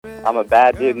I'm a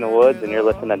bad dude in the woods, and you're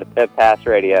listening to Pit Pass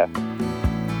Radio.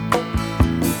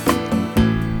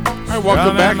 All right,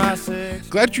 welcome back.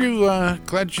 Glad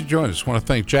you joined us. I want to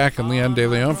thank Jack and Leanne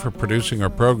DeLeon for producing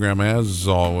our program, as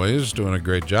always, doing a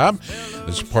great job.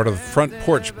 This is part of the Front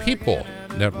Porch People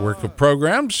network of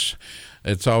programs.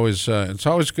 It's always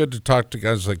good to talk to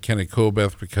guys like Kenny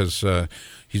Coolbeth because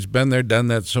he's been there, done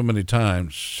that so many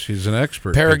times. He's an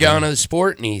expert. Paragon of the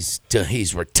sport, and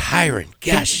he's retiring.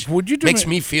 Gosh, would you makes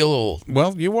me feel old.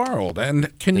 Well, you are old.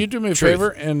 And can you do me a favor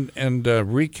and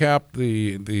recap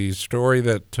the story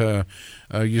that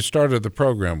you started the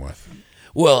program with?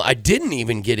 Well, I didn't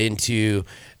even get into.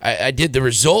 I did the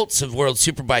results of World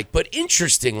Superbike, but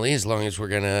interestingly, as long as we're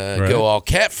gonna go all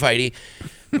catfighty,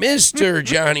 Mr.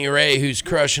 Johnny Ray, who's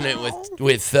crushing it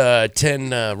with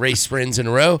 10 race wins in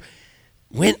a row,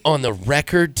 went on the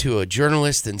record to a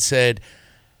journalist and said,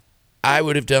 "I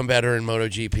would have done better in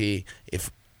MotoGP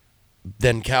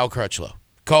than Cal Crutchlow."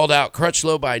 Called out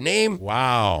Crutchlow by name.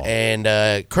 Wow. And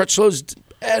Crutchlow's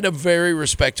had a very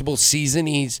respectable season.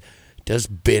 He's does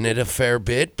Bennett a fair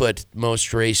bit, but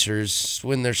most racers,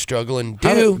 when they're struggling,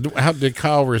 do. How did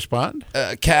Kyle respond?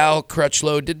 Cal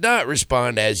Crutchlow did not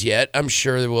respond as yet. I'm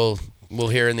sure we'll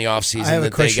hear in the offseason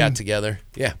that they got together.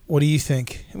 Yeah. What do you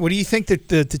think? What do you think that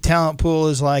the talent pool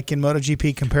is like in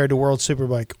MotoGP compared to World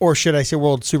Superbike? Or should I say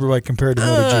World Superbike compared to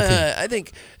MotoGP? I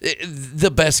think the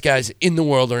best guys in the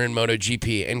world are in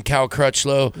MotoGP. And Cal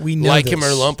Crutchlow, we know like this. him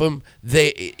or lump him,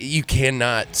 you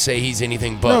cannot say he's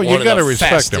anything but one of the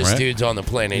fastest him, right? dudes on the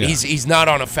planet. Yeah. He's not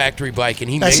on a factory bike,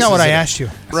 and That's not what I asked you.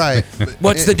 Right.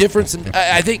 What's the difference?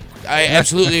 I think I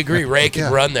absolutely agree. Ray can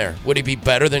run there. Would he be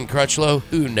better than Crutchlow?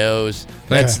 Who knows?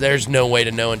 There's no way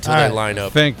to know until they line up.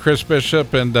 Thank Chris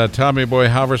Bishop and Tommy Boy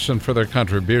Halverson for their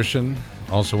contribution.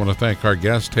 Also want to thank our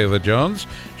guests, Taylor Jones,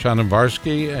 Shannon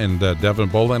Varsky, and Devin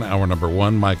Bolin. Hour number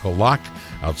 1, Michael Locke.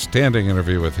 Outstanding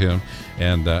interview with him.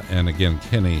 And again,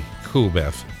 Kenny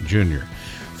Coolbeth Jr.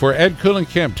 For Ed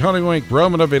Kuhlenkamp, Tony Wink,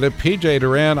 Roman Avila, PJ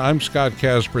Duran, I'm Scott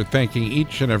Casper, thanking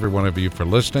each and every one of you for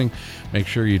listening. Make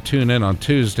sure you tune in on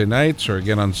Tuesday nights or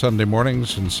again on Sunday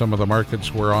mornings. In some of the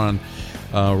markets we're on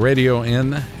Radio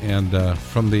N and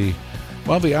from the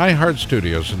iHeart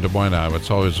Studios in Des Moines, Iowa.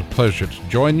 It's always a pleasure to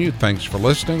join you. Thanks for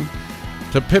listening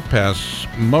to Pit Pass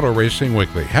Motor Racing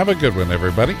Weekly. Have a good one,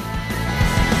 everybody.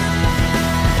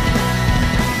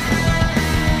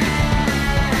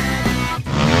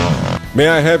 May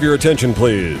I have your attention,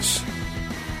 please?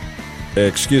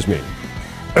 Excuse me.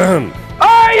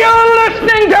 Are you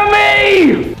listening to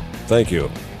me? Thank you.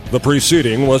 The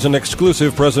preceding was an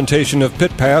exclusive presentation of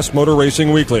Pit Pass Motor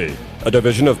Racing Weekly, a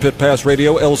division of Pit Pass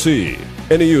Radio LC.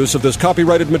 Any use of this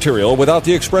copyrighted material without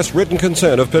the express written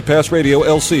consent of Pit Pass Radio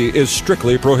LC is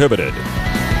strictly prohibited.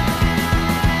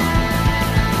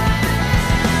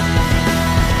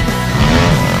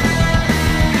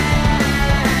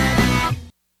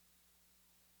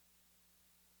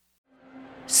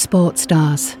 Sports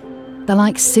stars. They're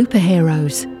like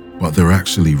superheroes. But they're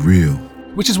actually real.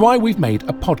 Which is why we've made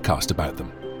a podcast about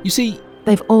them. You see,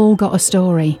 they've all got a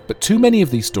story. But too many of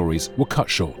these stories were cut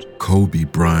short. Kobe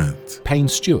Bryant, Payne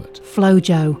Stewart,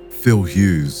 Flojo, Phil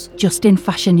Hughes, Justin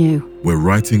Fashanu. We're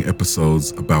writing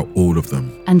episodes about all of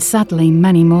them. And sadly,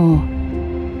 many more.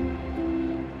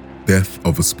 Death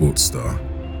of a Sports Star,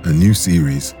 a new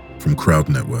series from Crowd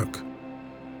Network.